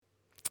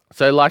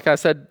So like I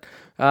said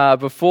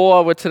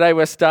before, today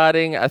we're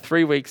starting a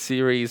 3-week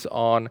series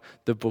on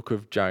the book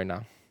of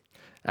Jonah.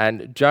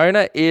 And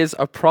Jonah is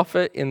a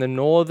prophet in the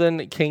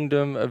northern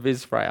kingdom of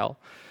Israel.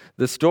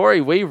 The story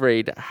we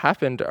read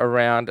happened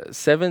around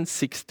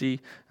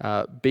 760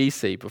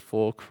 BC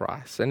before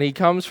Christ. And he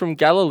comes from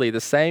Galilee, the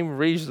same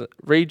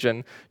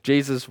region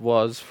Jesus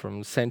was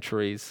from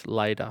centuries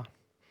later.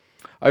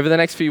 Over the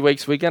next few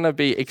weeks, we're going to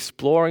be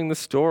exploring the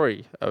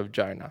story of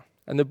Jonah.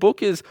 And the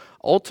book is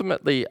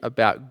ultimately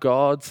about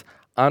God's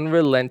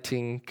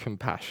unrelenting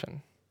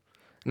compassion.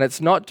 And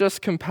it's not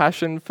just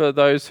compassion for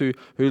those who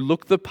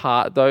look the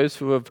part, those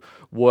who have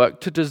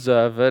worked to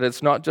deserve it.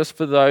 It's not just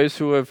for those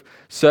who have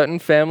certain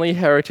family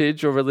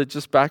heritage or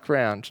religious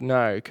background.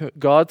 No,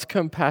 God's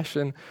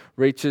compassion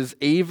reaches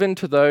even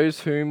to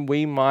those whom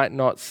we might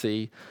not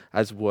see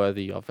as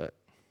worthy of it.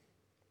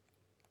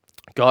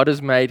 God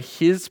has made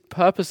his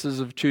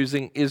purposes of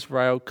choosing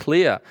Israel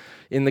clear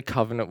in the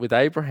covenant with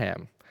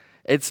Abraham.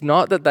 It's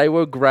not that they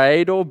were a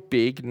great or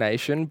big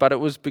nation, but it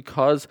was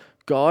because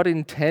God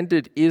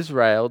intended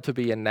Israel to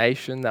be a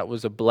nation that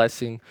was a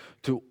blessing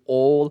to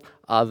all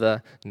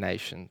other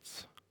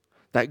nations.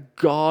 That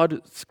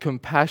God's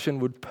compassion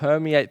would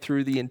permeate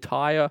through the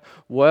entire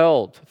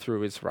world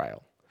through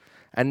Israel.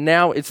 And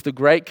now it's the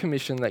Great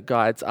Commission that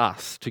guides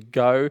us to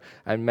go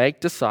and make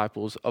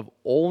disciples of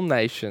all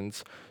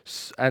nations.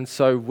 And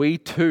so we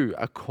too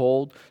are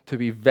called to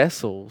be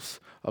vessels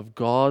of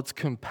God's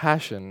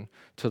compassion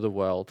to the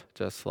world,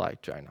 just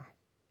like Jonah.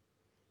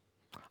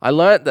 I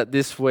learnt that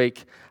this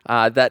week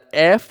that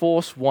Air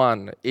Force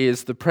One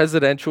is the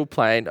presidential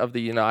plane of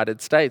the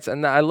United States.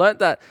 And I learnt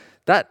that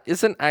that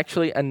isn't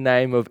actually a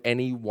name of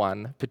any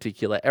one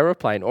particular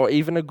aeroplane or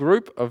even a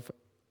group of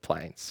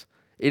planes.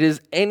 It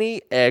is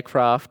any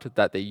aircraft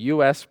that the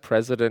US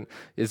president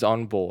is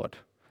on board.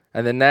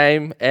 And the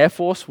name Air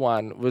Force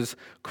One was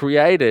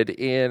created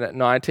in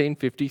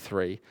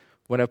 1953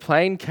 when a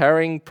plane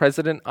carrying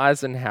President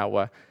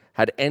Eisenhower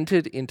had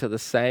entered into the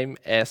same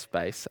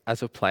airspace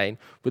as a plane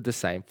with the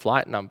same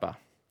flight number.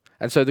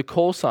 And so the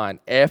call sign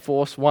Air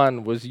Force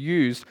One was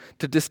used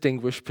to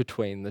distinguish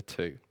between the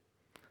two.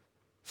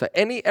 So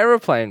any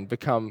aeroplane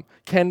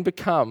can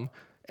become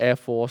Air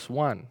Force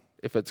One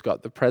if it's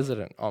got the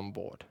president on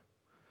board.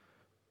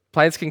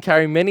 Planes can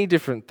carry many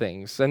different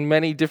things and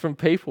many different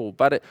people,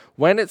 but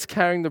when it's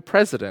carrying the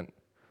president,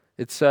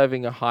 it's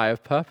serving a higher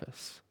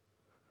purpose.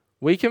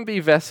 We can be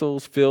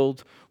vessels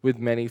filled with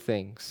many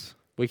things.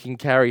 We can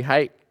carry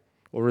hate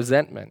or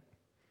resentment,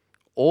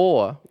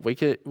 or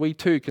we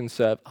too can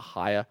serve a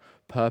higher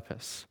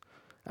purpose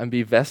and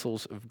be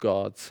vessels of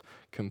God's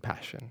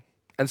compassion.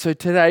 And so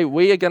today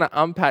we are going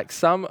to unpack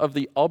some of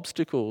the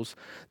obstacles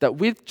that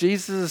with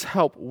Jesus'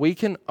 help we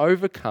can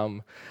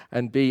overcome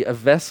and be a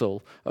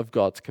vessel of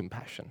God's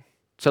compassion.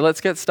 So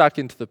let's get stuck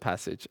into the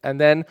passage. And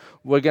then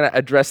we're going to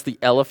address the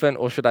elephant,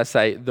 or should I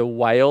say the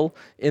whale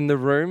in the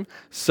room.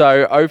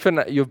 So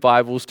open your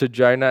Bibles to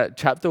Jonah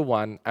chapter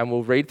 1 and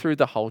we'll read through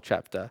the whole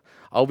chapter.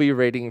 I'll be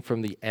reading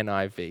from the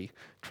NIV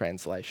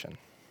translation.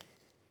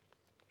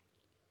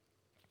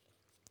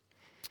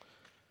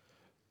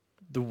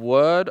 The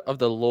word of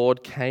the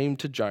Lord came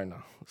to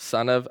Jonah,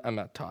 son of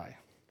Amittai.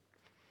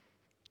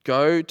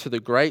 Go to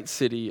the great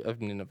city of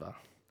Nineveh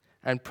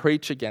and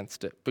preach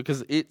against it,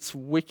 because its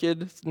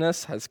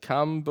wickedness has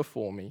come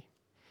before me.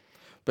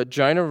 But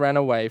Jonah ran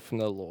away from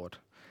the Lord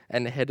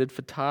and headed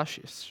for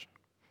Tarshish.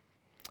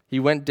 He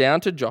went down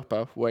to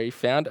Joppa, where he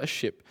found a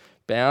ship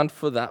bound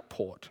for that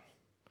port.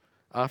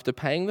 After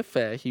paying the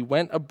fare, he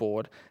went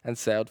aboard and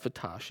sailed for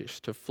Tarshish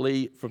to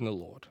flee from the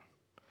Lord.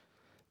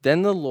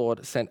 Then the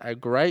Lord sent a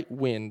great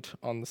wind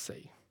on the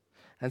sea,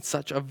 and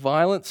such a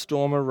violent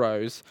storm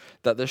arose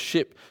that the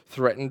ship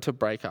threatened to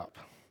break up.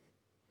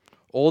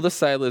 All the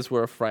sailors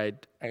were afraid,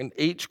 and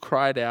each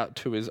cried out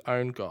to his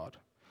own God,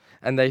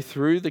 and they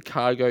threw the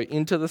cargo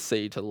into the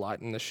sea to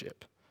lighten the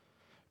ship.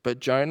 But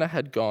Jonah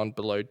had gone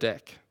below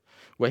deck,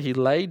 where he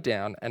lay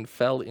down and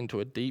fell into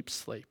a deep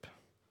sleep.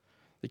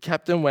 The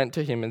captain went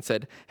to him and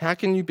said, "How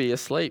can you be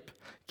asleep?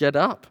 Get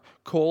up,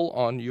 call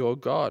on your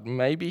God.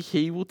 Maybe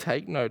he will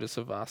take notice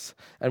of us,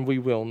 and we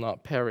will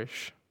not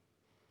perish."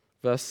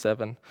 Verse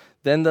 7,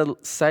 Then the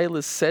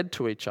sailors said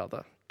to each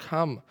other,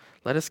 "Come,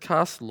 let us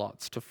cast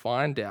lots to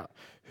find out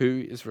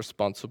who is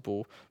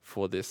responsible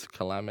for this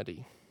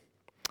calamity."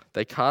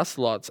 They cast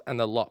lots, and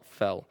the lot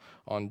fell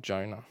on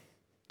Jonah.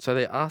 So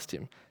they asked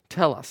him,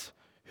 "Tell us,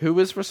 who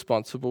is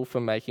responsible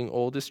for making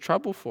all this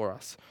trouble for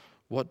us?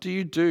 What do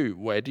you do?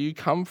 Where do you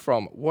come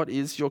from? What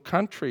is your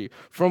country?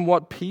 From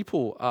what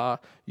people are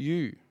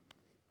you?"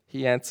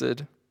 He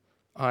answered,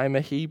 "I am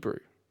a Hebrew.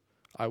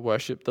 I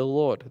worship the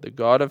Lord, the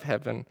God of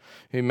heaven,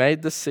 who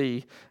made the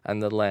sea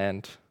and the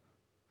land."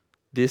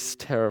 This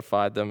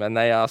terrified them, and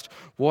they asked,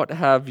 "What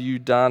have you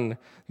done?"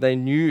 They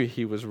knew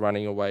he was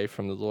running away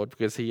from the Lord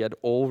because he had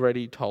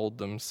already told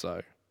them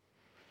so.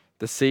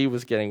 The sea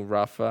was getting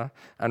rougher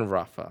and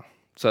rougher.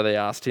 So they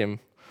asked him,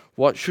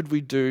 "What should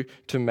we do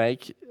to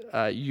make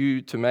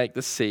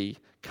the sea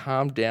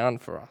calm down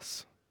for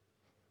us?"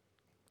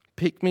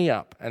 "Pick me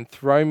up and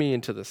throw me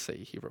into the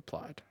sea," he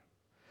replied.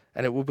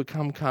 and it will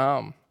become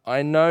calm.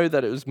 I know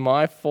that it was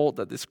my fault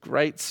that this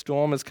great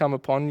storm has come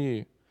upon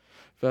you."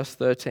 Verse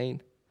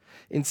 13.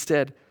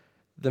 Instead,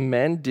 the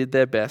men did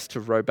their best to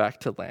row back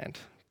to land,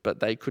 but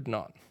they could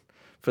not,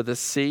 for the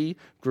sea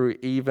grew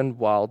even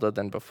wilder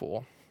than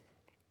before.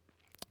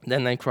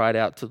 Then they cried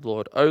out to the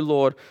Lord, "O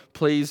Lord,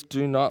 please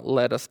do not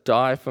let us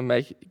die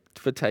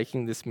for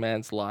taking this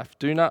man's life.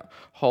 Do not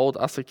hold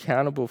us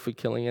accountable for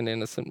killing an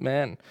innocent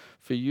man.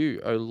 For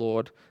you, O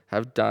Lord,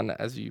 have done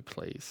as you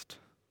pleased."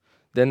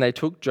 Then they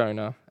took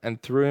Jonah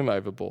and threw him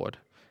overboard,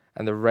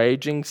 and the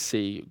raging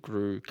sea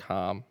grew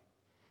calm.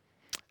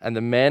 And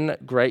the men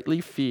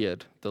greatly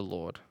feared the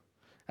Lord,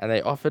 and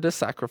they offered a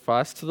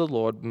sacrifice to the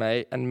Lord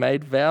and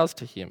made vows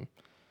to him.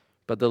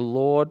 But the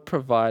Lord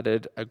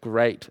provided a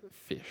great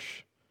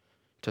fish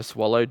to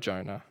swallow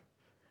Jonah,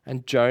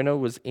 and Jonah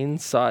was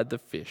inside the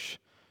fish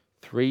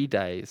 3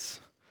 days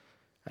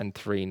and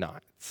 3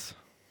 nights.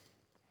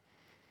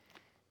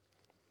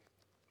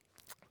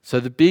 So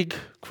the big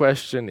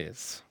question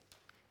is,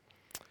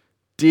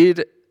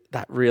 did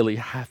that really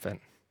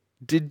happen?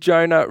 Did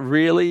Jonah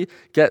really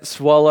get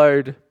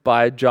swallowed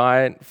by a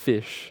giant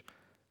fish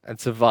and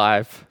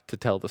survive to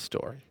tell the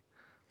story?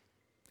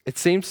 It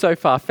seems so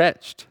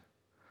far-fetched.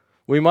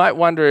 We might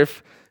wonder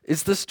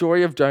is the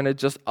story of Jonah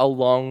just a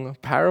long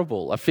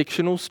parable, a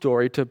fictional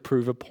story to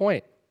prove a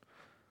point?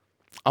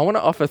 I want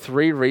to offer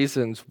 3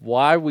 reasons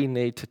why we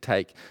need to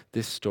take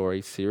this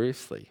story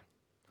seriously.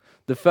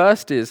 The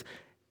first is,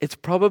 it's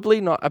probably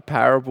not a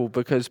parable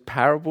because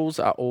parables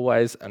are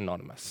always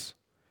anonymous.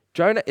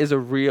 Jonah is a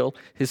real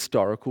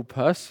historical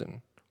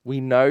person.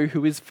 We know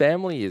who his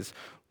family is,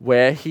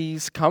 where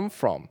he's come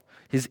from,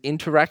 his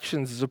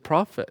interactions as a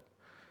prophet.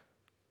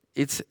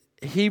 It's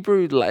the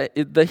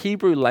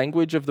Hebrew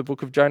language of the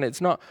book of Jonah.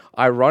 It's not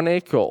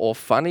ironic or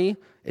funny.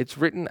 It's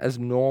written as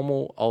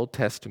normal Old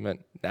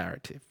Testament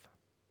narrative.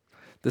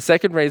 The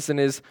second reason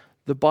is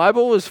the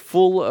Bible is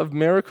full of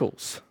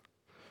miracles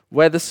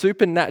where the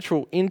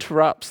supernatural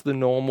interrupts the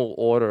normal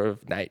order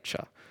of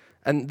nature.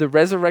 And the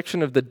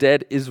resurrection of the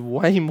dead is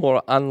way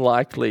more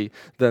unlikely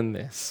than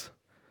this.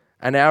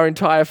 And our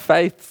entire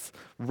faith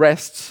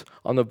rests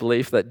on the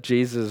belief that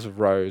Jesus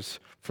rose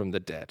from the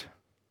dead.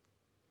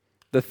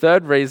 The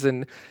third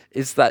reason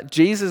is that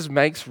Jesus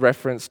makes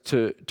reference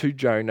to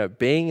Jonah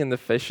being in the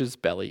fish's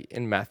belly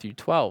in Matthew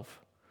 12.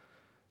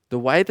 The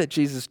way that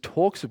Jesus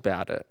talks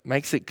about it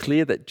makes it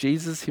clear that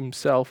Jesus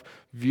himself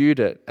viewed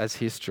it as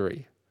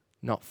history,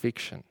 not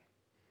fiction.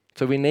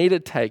 So we need to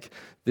take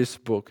this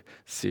book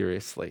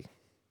seriously.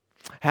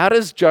 How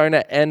does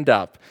Jonah end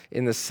up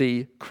in the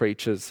sea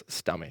creature's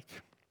stomach?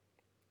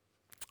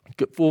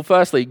 Well,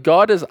 firstly,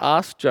 God has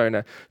asked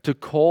Jonah to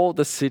call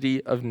the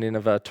city of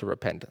Nineveh to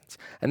repentance.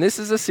 And this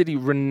is a city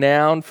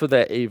renowned for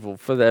their evil,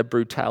 for their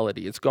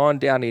brutality. It's gone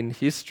down in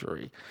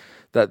history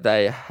that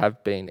they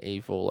have been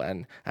evil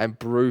and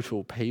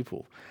brutal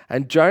people.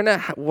 And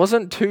Jonah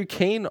wasn't too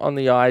keen on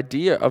the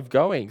idea of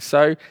going,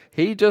 so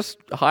he just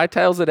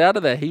hightails it out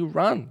of there. He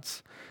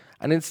runs.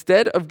 And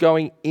instead of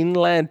going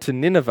inland to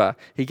Nineveh,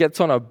 he gets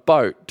on a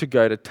boat to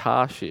go to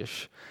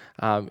Tarshish,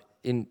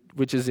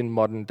 which is in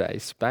modern-day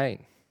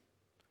Spain.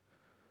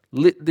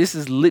 This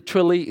is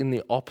literally in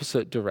the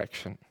opposite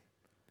direction.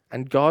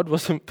 And God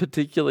wasn't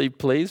particularly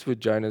pleased with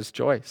Jonah's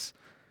choice.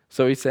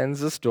 So he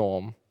sends a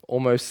storm,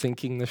 almost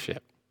sinking the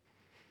ship.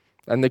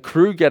 And the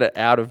crew get it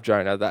out of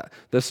Jonah that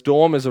the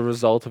storm is a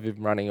result of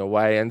him running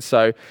away. And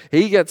so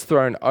he gets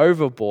thrown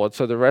overboard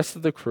so the rest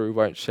of the crew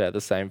won't share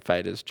the same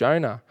fate as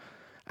Jonah.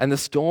 And the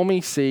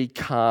stormy sea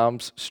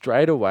calms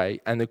straight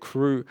away, and the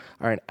crew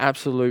are in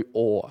absolute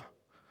awe.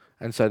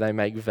 And so they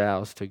make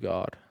vows to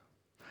God.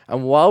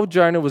 And while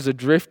Jonah was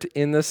adrift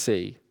in the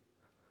sea,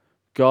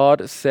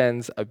 God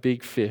sends a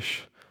big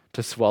fish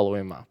to swallow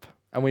him up.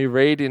 And we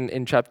read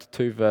in chapter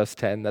 2, verse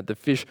 10, that the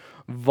fish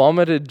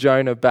vomited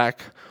Jonah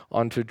back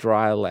onto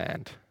dry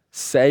land,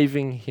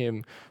 saving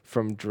him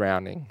from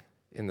drowning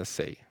in the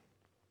sea.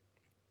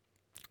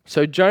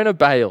 So Jonah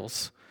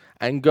bails,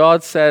 and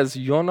God says,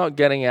 "You're not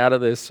getting out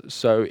of this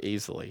so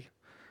easily."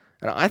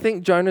 And I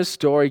think Jonah's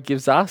story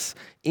gives us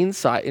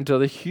insight into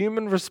the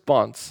human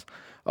response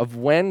of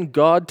when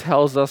God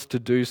tells us to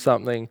do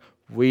something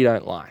we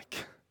don't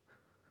like.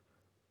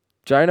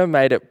 Jonah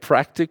made it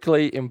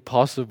practically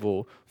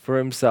impossible for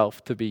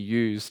himself to be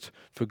used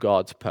for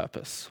God's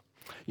purpose.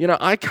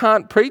 I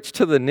can't preach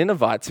to the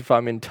Ninevites if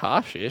I'm in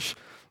Tarshish.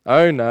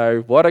 Oh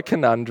no, what a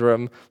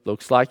conundrum.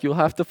 Looks like you'll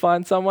have to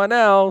find someone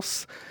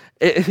else.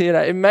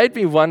 It made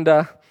me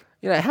wonder,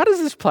 how does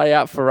this play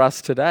out for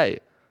us today?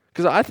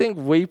 Because I think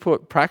we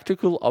put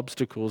practical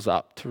obstacles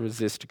up to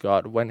resist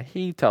God when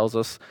he tells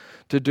us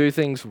to do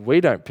things we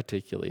don't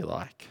particularly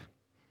like.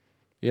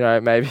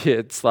 Maybe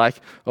it's like,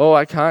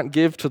 I can't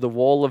give to the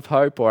Wall of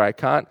Hope, or I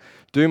can't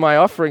do my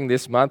offering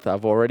this month.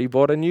 I've already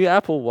bought a new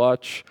Apple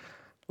Watch.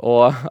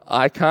 Or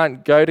I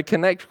can't go to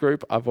Connect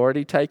Group. I've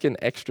already taken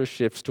extra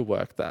shifts to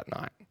work that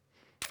night.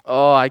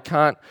 I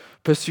can't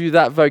pursue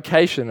that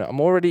vocation. I'm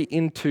already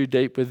in too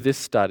deep with this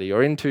study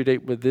or in too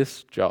deep with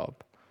this job.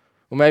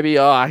 Or maybe,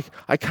 I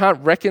can't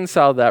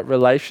reconcile that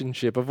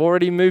relationship. I've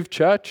already moved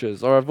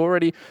churches, or I've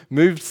already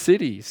moved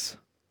cities.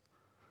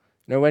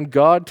 When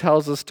God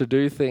tells us to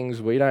do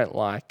things we don't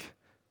like,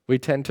 we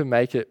tend to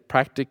make it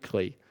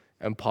practically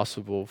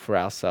impossible for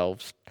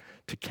ourselves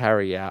to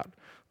carry out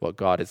what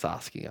God is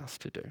asking us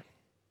to do.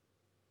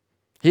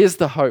 Here's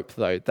the hope,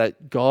 though,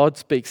 that God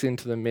speaks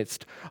into the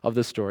midst of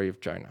the story of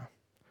Jonah.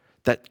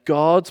 That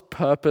God's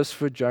purpose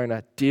for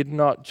Jonah did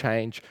not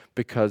change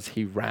because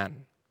he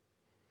ran.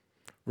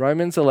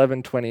 Romans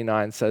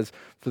 11:29 says,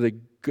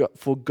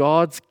 For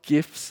God's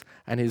gifts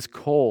and his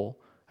call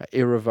are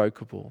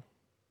irrevocable.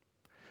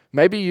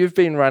 Maybe you've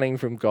been running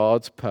from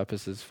God's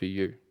purposes for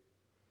you.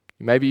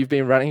 Maybe you've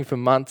been running for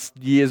months,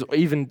 years, or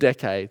even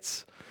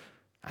decades.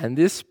 And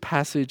this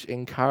passage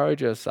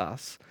encourages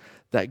us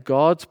that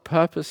God's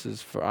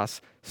purposes for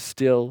us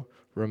still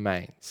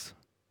remains.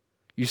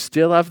 You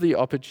still have the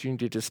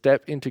opportunity to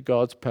step into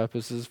God's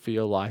purposes for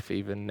your life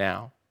even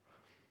now.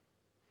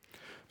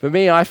 For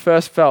me, I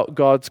first felt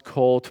God's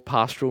call to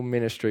pastoral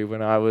ministry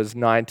when I was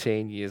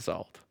 19 years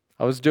old.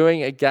 I was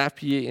doing a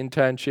gap year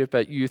internship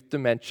at Youth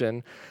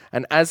Dimension,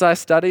 and as I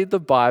studied the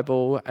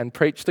Bible and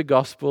preached the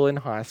gospel in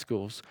high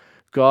schools,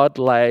 God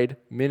laid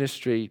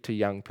ministry to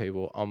young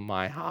people on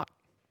my heart.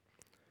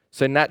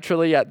 So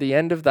naturally, at the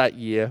end of that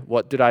year,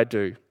 what did I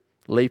do?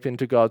 Leap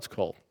into God's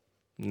call?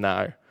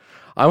 No.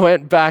 I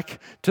went back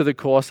to the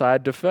course I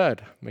had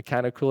deferred,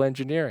 mechanical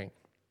engineering.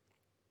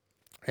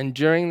 And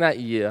during that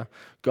year,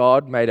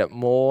 God made it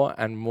more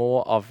and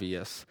more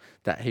obvious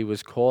that he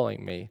was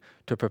calling me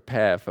to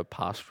prepare for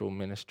pastoral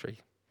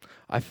ministry.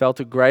 I felt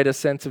a greater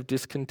sense of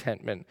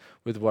discontentment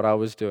with what I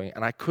was doing,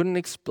 and I couldn't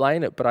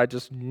explain it, but I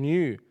just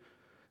knew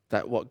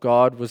that what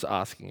God was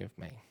asking of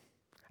me.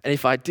 And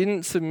if I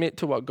didn't submit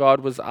to what God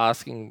was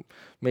asking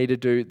me to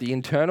do, the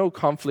internal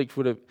conflict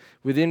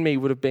within me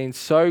would have been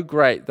so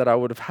great that I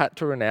would have had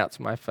to renounce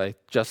my faith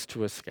just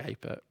to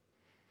escape it.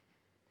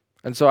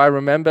 And so I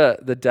remember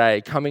the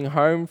day coming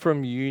home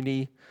from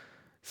uni,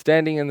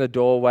 standing in the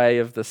doorway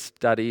of the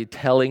study,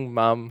 telling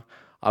Mum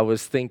I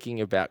was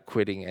thinking about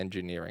quitting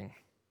engineering.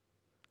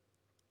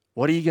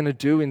 What are you going to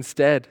do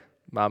instead?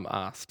 Mum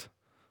asked.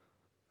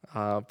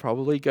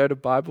 Probably go to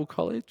Bible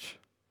college.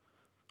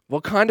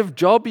 What kind of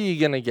job are you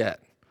going to get?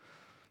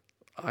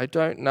 I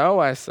don't know,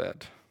 I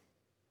said.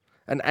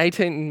 And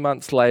 18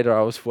 months later,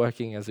 I was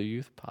working as a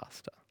youth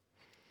pastor.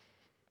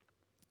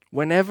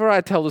 Whenever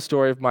I tell the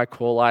story of my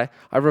call, I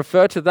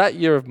refer to that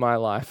year of my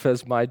life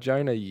as my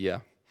Jonah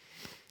year.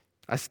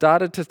 I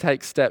started to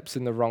take steps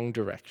in the wrong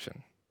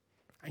direction,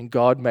 and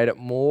God made it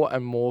more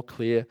and more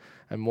clear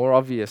and more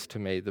obvious to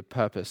me the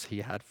purpose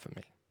he had for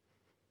me.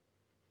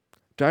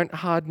 Don't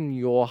harden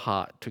your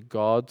heart to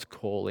God's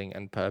calling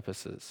and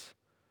purposes.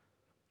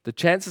 The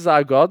chances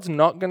are God's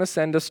not going to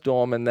send a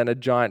storm and then a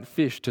giant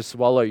fish to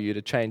swallow you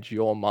to change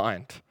your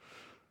mind.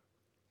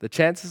 The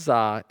chances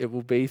are it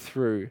will be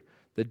through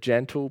the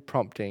gentle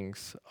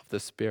promptings of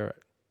the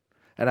Spirit.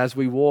 And as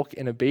we walk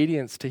in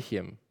obedience to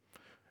him,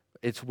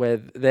 it's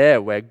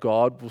where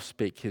God will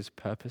speak his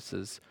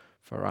purposes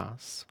for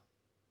us.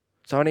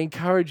 So I want to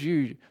encourage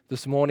you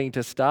this morning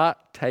to start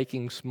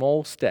taking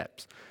small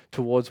steps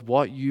towards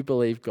what you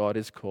believe God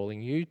is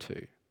calling you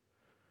to.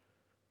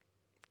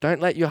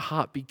 Don't let your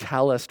heart be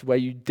calloused where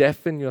you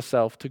deafen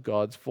yourself to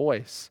God's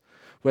voice,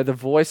 where the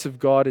voice of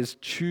God is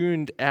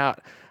tuned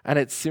out and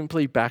it's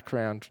simply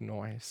background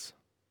noise.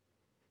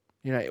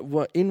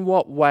 In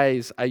what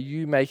ways are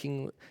you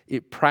making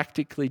it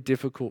practically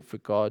difficult for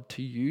God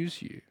to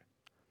use you?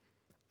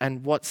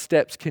 And what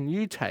steps can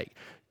you take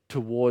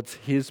towards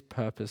his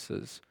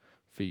purposes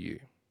for you?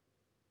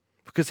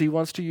 Because he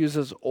wants to use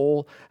us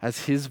all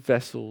as his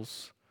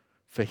vessels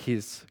for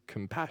his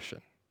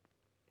compassion.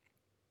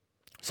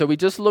 So we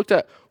just looked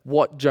at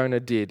what Jonah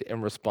did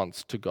in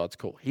response to God's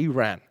call. He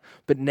ran.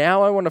 But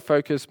now I want to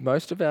focus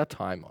most of our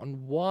time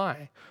on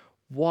why.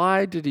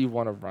 Why did he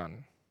want to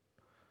run?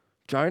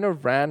 Jonah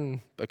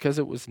ran because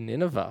it was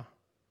Nineveh.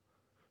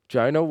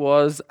 Jonah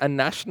was a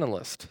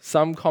nationalist.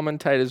 Some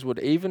commentators would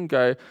even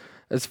go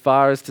as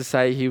far as to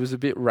say he was a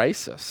bit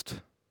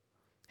racist.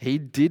 He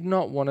did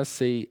not want to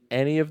see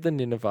any of the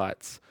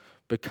Ninevites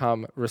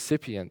become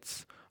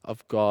recipients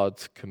of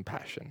God's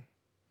compassion.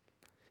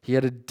 He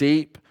had a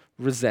deep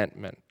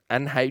resentment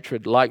and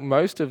hatred, like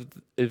most of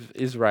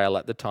Israel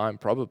at the time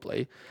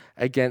probably,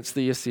 against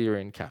the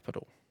Assyrian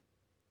capital.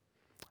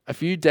 A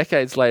few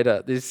decades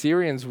later, the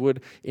Assyrians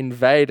would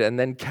invade and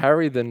then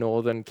carry the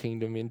northern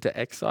kingdom into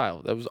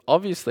exile. There was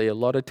obviously a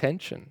lot of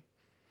tension.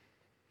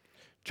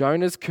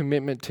 Jonah's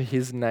commitment to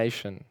his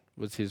nation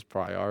was his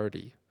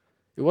priority.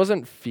 It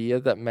wasn't fear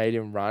that made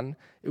him run,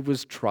 it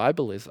was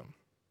tribalism.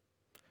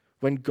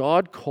 When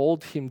God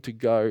called him to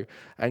go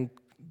and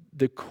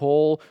the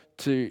call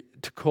to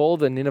call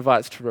the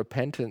Ninevites to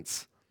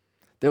repentance,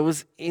 there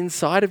was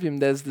inside of him,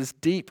 there's this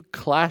deep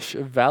clash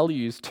of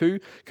values, two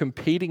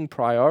competing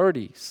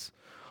priorities.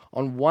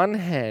 On one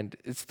hand,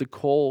 it's the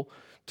call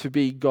to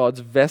be God's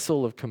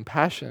vessel of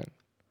compassion.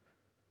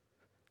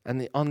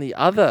 And on the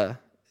other,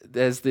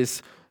 there's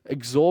this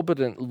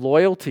exorbitant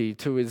loyalty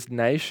to his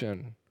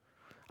nation,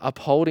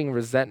 upholding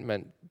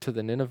resentment to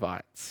the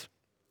Ninevites.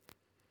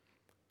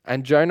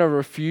 And Jonah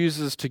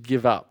refuses to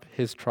give up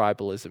his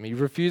tribalism. He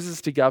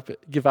refuses to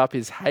give up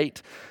his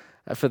hate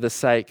for the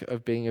sake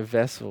of being a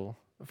vessel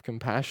of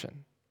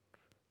compassion.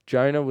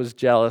 Jonah was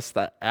jealous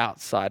that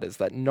outsiders,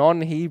 that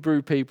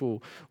non-Hebrew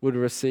people would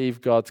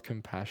receive God's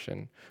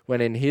compassion, when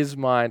in his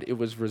mind it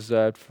was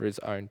reserved for his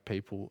own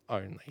people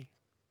only.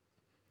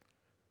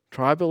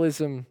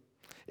 Tribalism,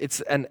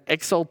 it's an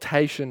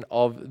exaltation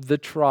of the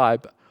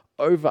tribe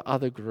over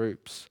other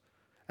groups.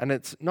 And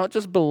it's not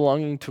just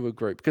belonging to a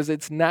group, because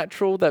it's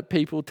natural that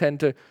people tend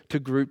to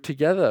group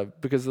together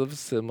because of the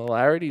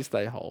similarities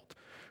they hold.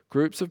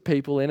 Groups of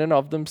people in and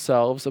of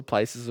themselves are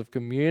places of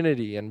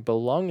community and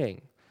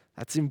belonging.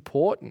 That's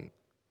important.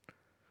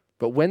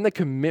 But when the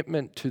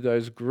commitment to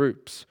those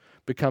groups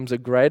becomes a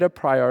greater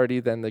priority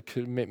than the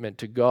commitment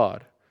to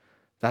God,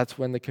 that's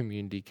when the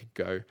community can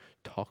go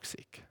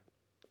toxic.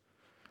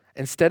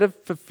 Instead of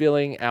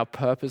fulfilling our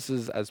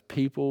purposes as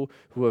people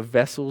who are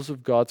vessels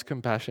of God's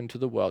compassion to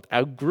the world,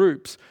 our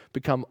groups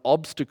become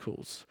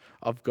obstacles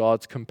of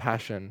God's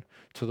compassion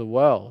to the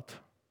world.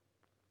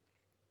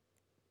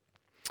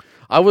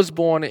 I was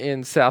born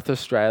in South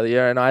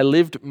Australia and I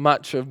lived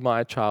much of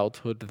my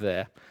childhood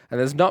there. And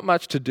there's not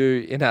much to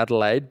do in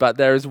Adelaide, but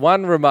there is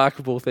one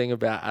remarkable thing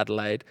about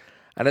Adelaide,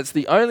 and it's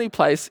the only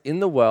place in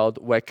the world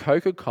where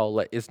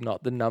Coca-Cola is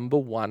not the number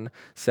one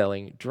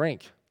selling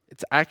drink.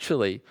 It's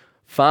actually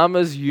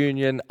Farmers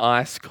Union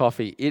iced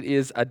coffee. It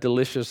is a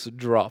delicious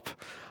drop.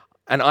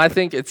 And I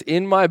think it's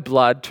in my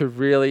blood to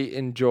really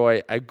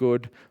enjoy a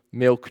good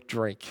milk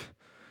drink.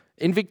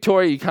 In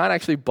Victoria, you can't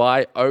actually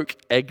buy oak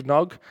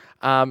eggnog.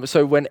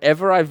 So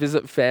whenever I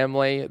visit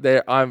family,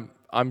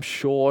 I'm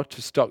sure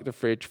to stock the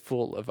fridge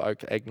full of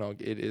oak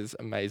eggnog. It is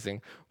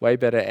amazing. Way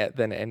better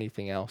than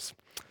anything else.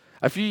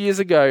 A few years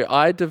ago,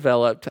 I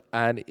developed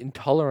an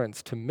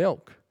intolerance to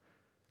milk.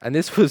 And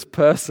this was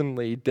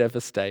personally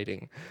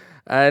devastating.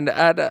 And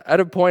at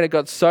a point, it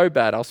got so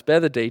bad, I'll spare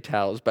the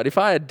details, but if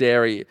I had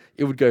dairy,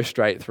 it would go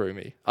straight through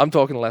me. I'm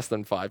talking less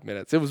than 5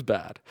 minutes. It was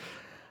bad.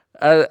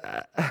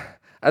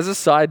 As a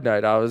side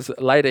note, I was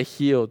later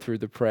healed through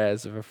the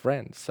prayers of a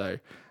friend, so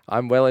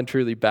I'm well and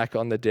truly back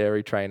on the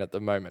dairy train at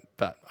the moment,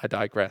 but I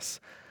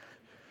digress.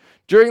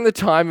 During the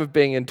time of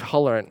being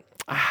intolerant,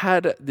 I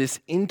had this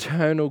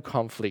internal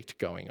conflict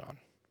going on.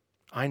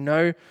 I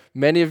know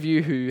many of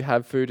you who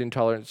have food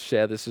intolerance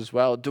share this as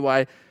well. Do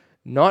I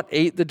not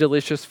eat the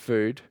delicious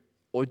food,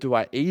 or do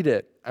I eat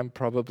it and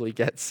probably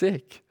get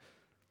sick?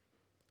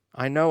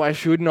 I know I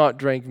should not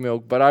drink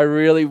milk, but I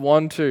really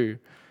want to.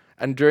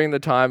 And during the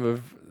time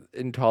of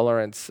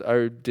intolerance,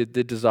 did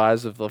the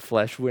desires of the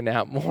flesh win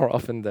out more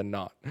often than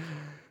not.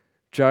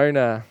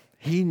 Jonah,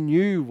 he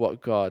knew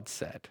what God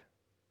said.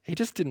 He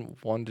just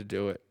didn't want to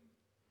do it.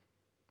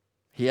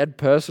 He had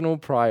personal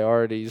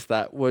priorities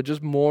that were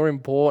just more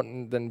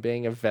important than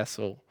being a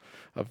vessel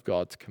of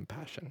God's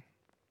compassion.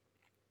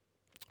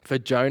 For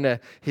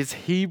Jonah, his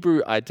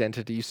Hebrew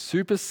identity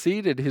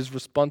superseded his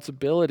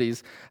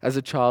responsibilities as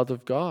a child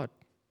of God.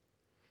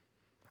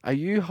 Are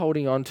you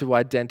holding on to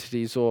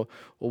identities or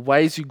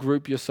ways you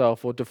group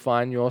yourself or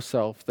define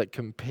yourself that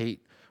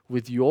compete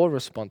with your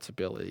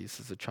responsibilities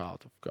as a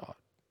child of God,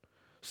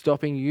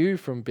 stopping you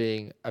from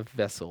being a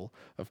vessel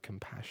of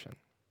compassion?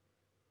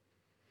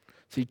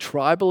 See,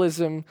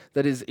 tribalism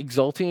that is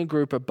exalting a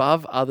group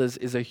above others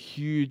is a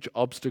huge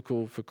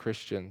obstacle for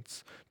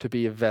Christians to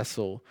be a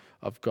vessel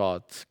of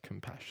God's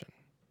compassion.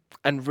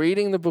 And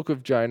reading the book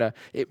of Jonah,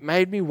 it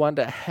made me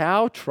wonder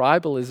how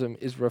tribalism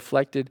is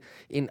reflected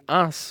in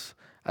us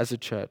as a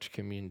church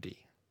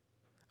community.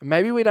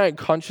 Maybe we don't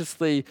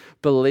consciously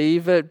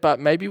believe it, but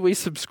maybe we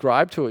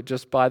subscribe to it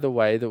just by the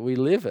way that we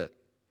live it.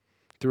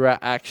 Through our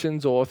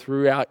actions or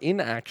through our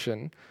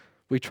inaction,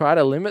 we try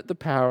to limit the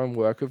power and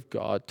work of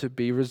God to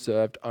be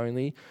reserved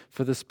only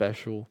for the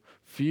special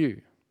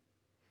few.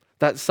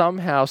 That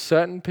somehow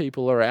certain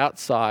people are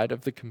outside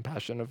of the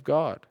compassion of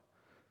God.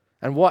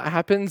 And what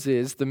happens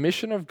is the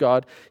mission of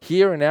God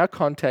here in our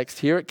context,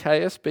 here at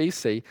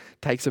KSBC,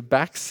 takes a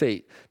back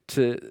seat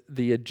to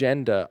the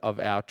agenda of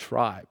our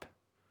tribe.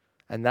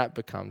 And that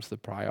becomes the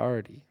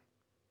priority.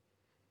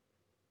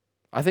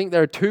 I think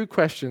there are two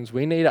questions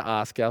we need to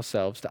ask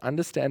ourselves to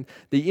understand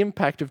the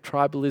impact of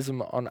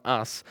tribalism on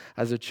us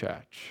as a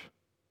church.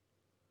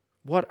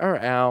 What are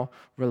our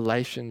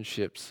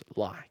relationships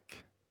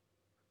like?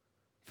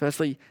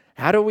 Firstly,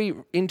 how do we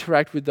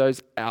interact with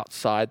those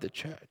outside the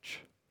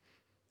church?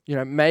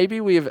 Maybe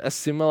we have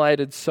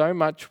assimilated so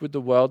much with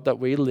the world that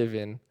we live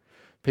in,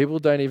 people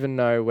don't even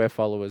know we're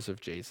followers of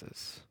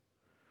Jesus.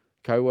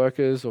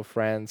 Co-workers or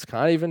friends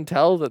can't even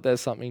tell that there's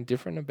something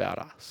different about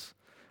us.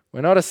 We're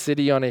not a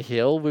city on a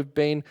hill. We've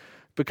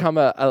become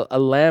a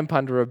lamp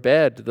under a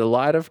bed. The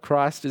light of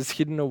Christ is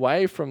hidden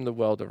away from the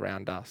world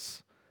around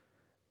us.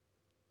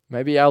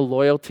 Maybe our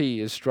loyalty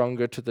is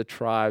stronger to the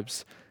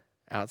tribes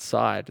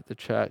outside the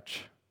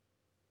church.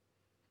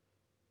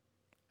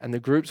 And the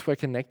groups we're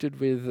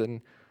connected with,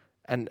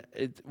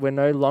 we're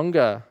no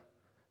longer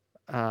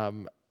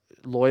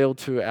loyal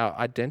to our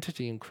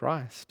identity in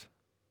Christ.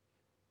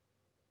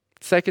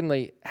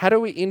 Secondly, how do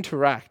we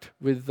interact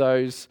with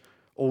those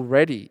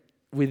already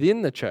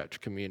within the church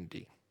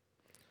community?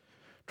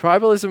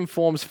 Tribalism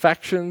forms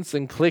factions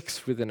and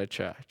cliques within a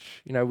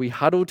church. We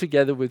huddle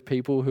together with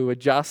people who are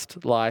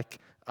just like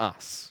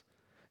us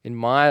in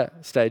my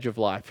stage of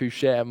life, who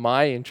share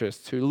my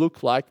interests, who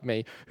look like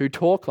me, who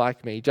talk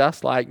like me,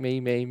 just like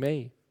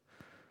me.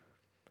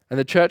 And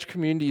the church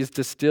community is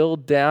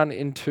distilled down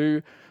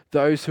into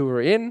those who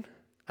are in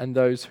and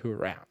those who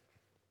are out.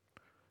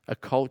 A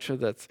culture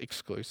that's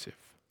exclusive.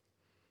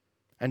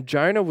 And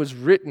Jonah was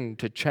written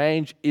to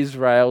change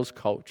Israel's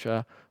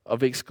culture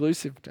of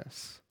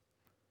exclusiveness.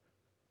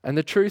 And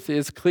the truth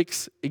is,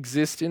 cliques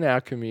exist in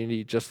our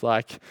community just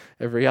like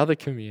every other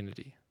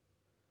community.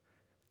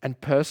 And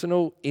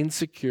personal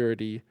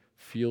insecurity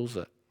fuels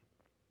it.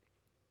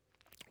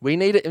 We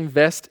need to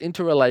invest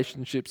into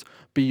relationships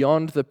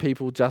beyond the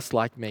people just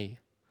like me.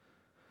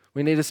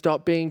 We need to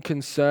stop being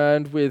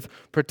concerned with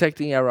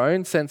protecting our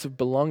own sense of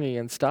belonging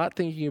and start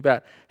thinking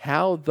about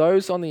how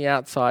those on the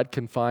outside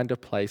can find a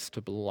place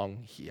to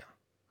belong here.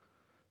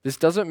 This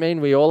doesn't mean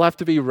we all have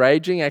to be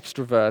raging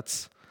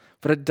extroverts,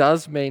 but it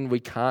does mean we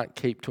can't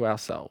keep to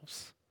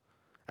ourselves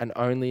and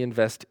only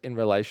invest in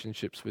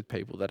relationships with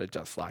people that are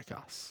just like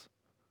us.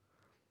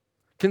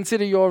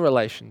 Consider your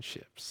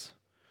relationships.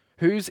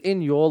 Who's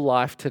in your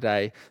life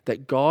today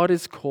that God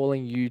is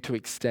calling you to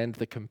extend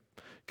the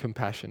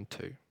compassion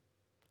to?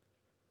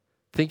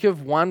 Think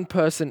of one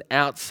person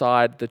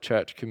outside the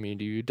church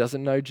community who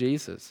doesn't know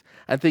Jesus,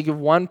 and think of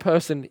one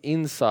person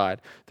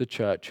inside the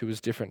church who is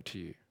different to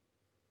you.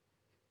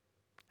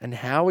 And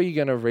how are you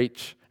going to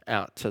reach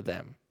out to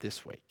them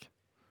this week?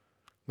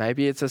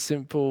 Maybe it's a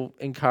simple,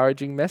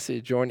 encouraging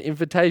message or an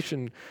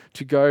invitation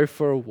to go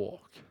for a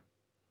walk.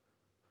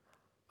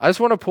 I just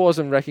want to pause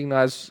and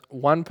recognize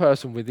one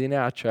person within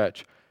our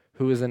church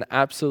who is an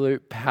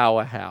absolute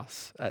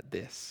powerhouse at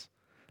this.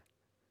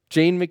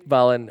 Jean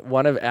McMullen,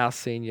 one of our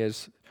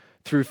seniors,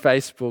 through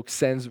Facebook,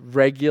 sends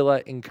regular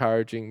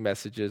encouraging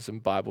messages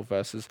and Bible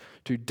verses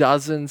to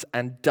dozens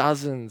and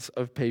dozens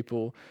of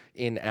people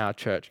in our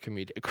church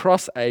community,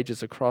 across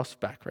ages, across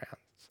backgrounds.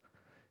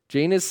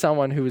 Jean is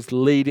someone who is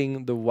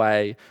leading the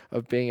way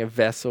of being a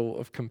vessel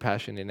of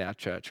compassion in our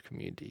church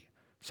community.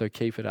 So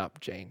keep it up,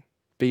 Jean.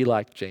 Be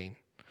like Jean.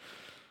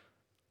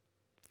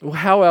 Well,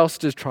 how else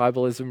does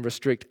tribalism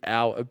restrict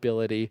our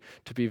ability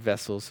to be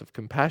vessels of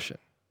compassion?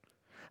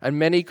 And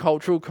many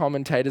cultural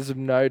commentators have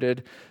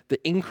noted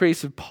the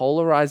increase of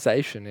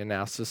polarization in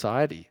our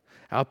society.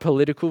 Our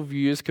political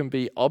views can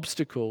be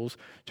obstacles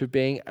to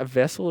being a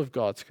vessel of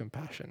God's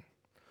compassion.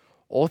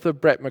 Author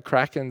Brett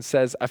McCracken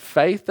says, a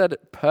faith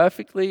that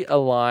perfectly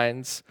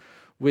aligns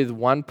with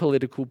one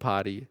political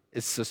party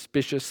is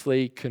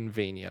suspiciously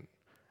convenient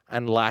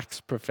and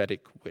lacks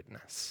prophetic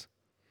witness.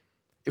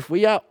 If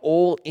we are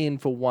all in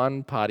for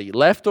one party,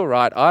 left or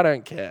right, I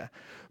don't care.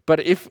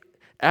 But if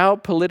our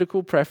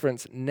political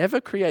preference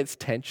never creates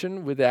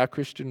tension with our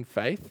Christian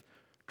faith,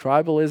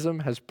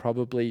 tribalism has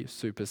probably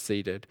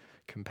superseded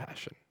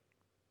compassion.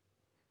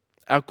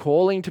 Our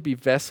calling to be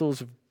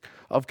vessels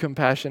of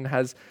compassion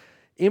has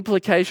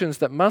implications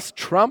that must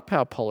trump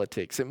our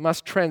politics. It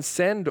must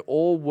transcend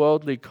all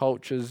worldly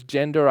cultures,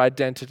 gender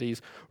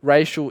identities,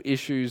 racial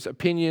issues,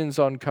 opinions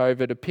on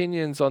COVID,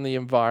 opinions on the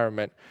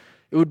environment.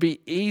 It would be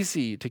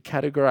easy to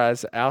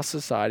categorize our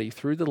society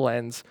through the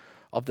lens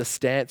of the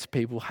stance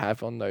people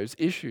have on those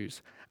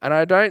issues. And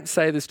I don't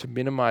say this to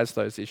minimize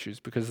those issues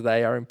because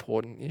they are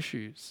important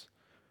issues.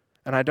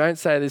 And I don't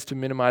say this to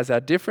minimize our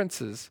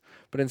differences,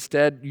 but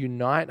instead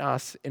unite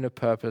us in a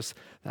purpose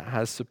that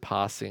has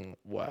surpassing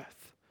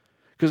worth.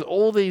 Because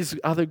all these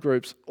other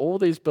groups, all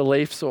these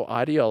beliefs or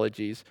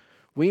ideologies,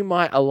 we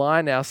might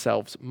align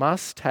ourselves,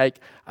 must take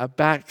a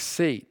back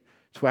seat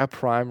to our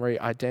primary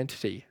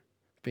identity,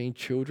 being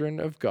children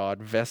of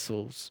God,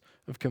 vessels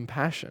of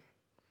compassion.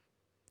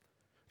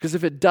 Because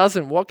if it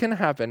doesn't, what can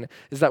happen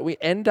is that we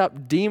end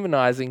up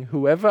demonizing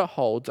whoever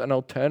holds an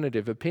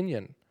alternative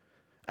opinion.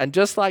 And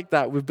just like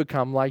that, we've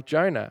become like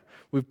Jonah.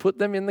 We've put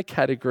them in the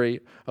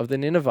category of the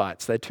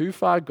Ninevites. They're too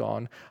far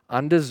gone,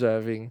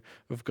 undeserving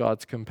of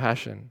God's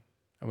compassion.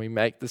 And we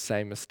make the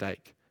same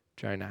mistake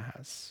Jonah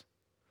has.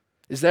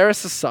 Is there a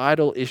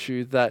societal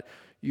issue that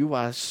you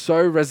are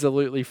so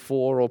resolutely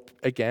for or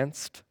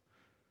against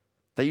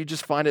that you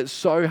just find it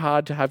so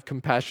hard to have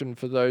compassion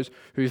for those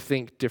who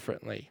think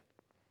differently?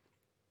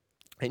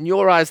 In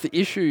your eyes, the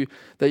issue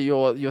that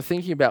you're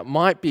thinking about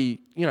might be,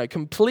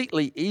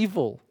 completely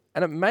evil,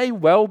 and it may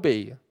well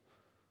be,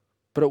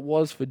 but it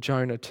was for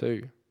Jonah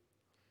too.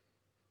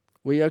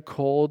 We are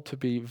called to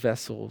be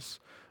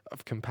vessels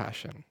of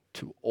compassion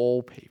to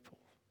all people.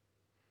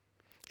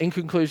 In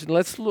conclusion,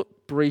 let's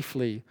look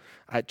briefly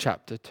at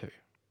chapter 2.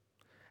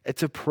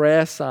 It's a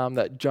prayer psalm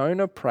that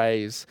Jonah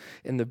prays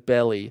in the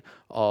belly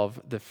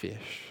of the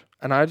fish.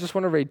 And I just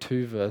want to read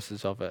 2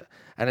 verses of it.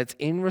 And it's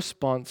in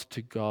response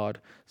to God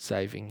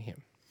saving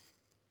him.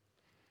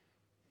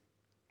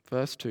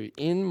 Verse 2,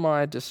 in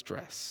my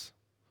distress,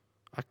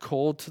 I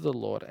called to the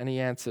Lord and he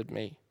answered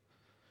me.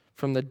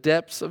 From the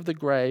depths of the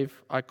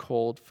grave, I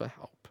called for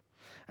help.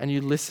 And you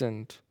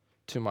listened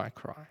to my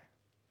cry.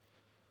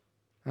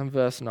 And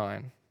verse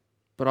 9,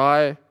 but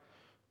I,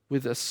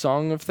 with a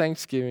song of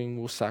thanksgiving,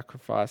 will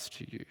sacrifice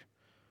to you.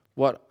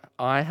 What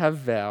I have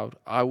vowed,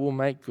 I will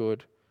make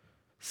good.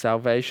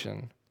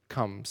 Salvation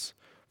comes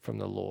from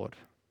the Lord.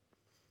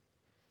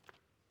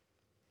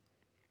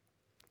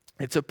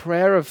 It's a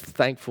prayer of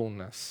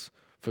thankfulness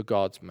for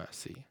God's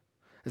mercy,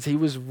 as he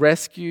was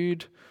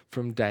rescued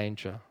from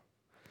danger.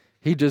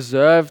 He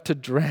deserved to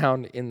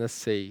drown in the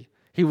sea.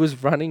 He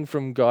was running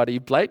from God. He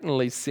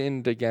blatantly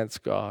sinned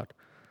against God.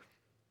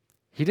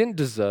 He didn't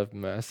deserve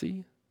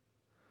mercy,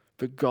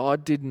 but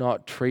God did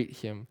not treat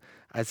him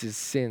as his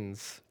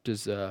sins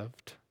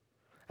deserved.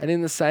 And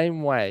in the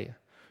same way,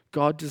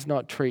 God does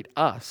not treat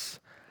us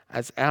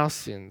as our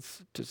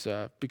sins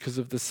deserve because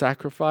of the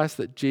sacrifice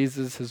that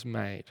Jesus has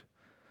made.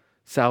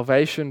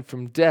 Salvation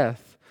from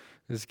death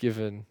is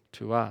given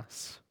to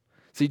us.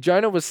 See,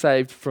 Jonah was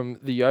saved from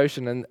the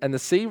ocean, and the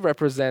sea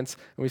represents,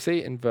 and we see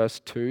it in verse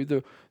 2,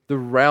 the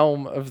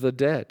realm of the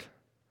dead.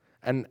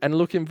 And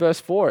look in verse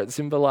 4, it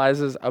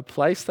symbolizes a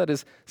place that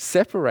is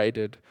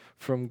separated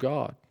from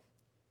God.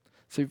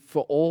 So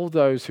for all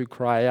those who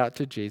cry out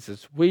to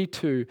Jesus, we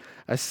too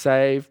are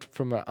saved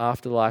from an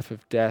afterlife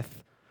of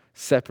death,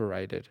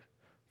 separated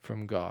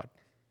from God.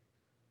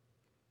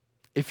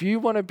 If you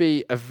want to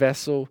be a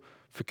vessel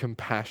for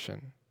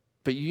compassion,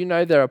 but you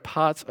know there are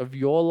parts of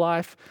your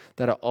life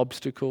that are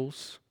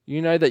obstacles,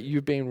 you know that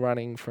you've been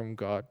running from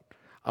God,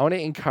 I want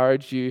to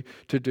encourage you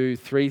to do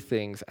 3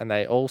 things, and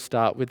they all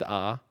start with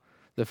R.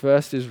 The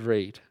first is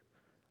read.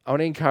 I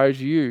want to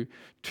encourage you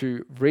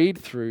to read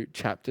through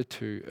chapter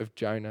 2 of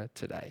Jonah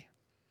today.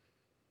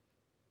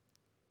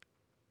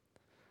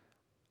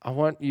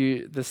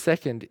 The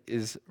second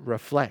is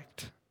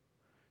reflect,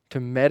 to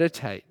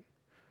meditate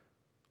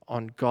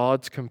on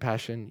God's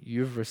compassion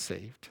you've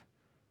received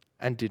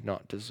and did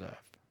not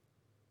deserve.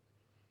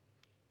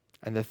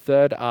 And the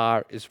third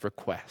R is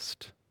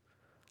request.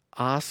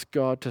 Ask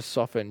God to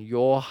soften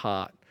your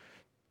heart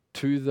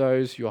to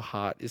those your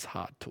heart is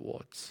hard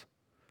towards.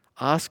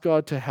 Ask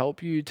God to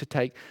help you to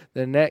take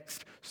the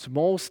next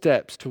small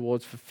steps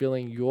towards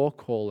fulfilling your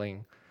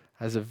calling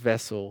as a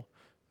vessel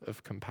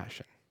of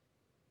compassion.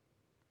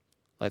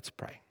 Let's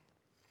pray.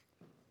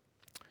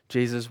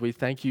 Jesus, we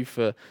thank you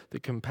for the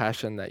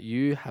compassion that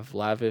you have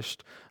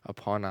lavished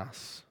upon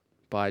us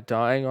by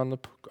dying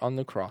on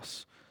the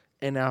cross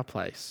in our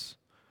place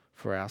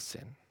for our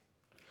sin.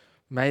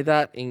 May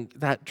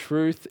that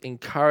truth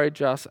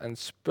encourage us and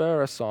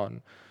spur us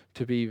on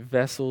to be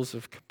vessels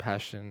of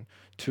compassion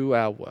to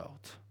our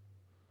world.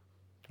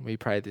 We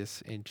pray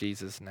this in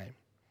Jesus' name.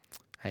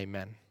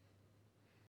 Amen.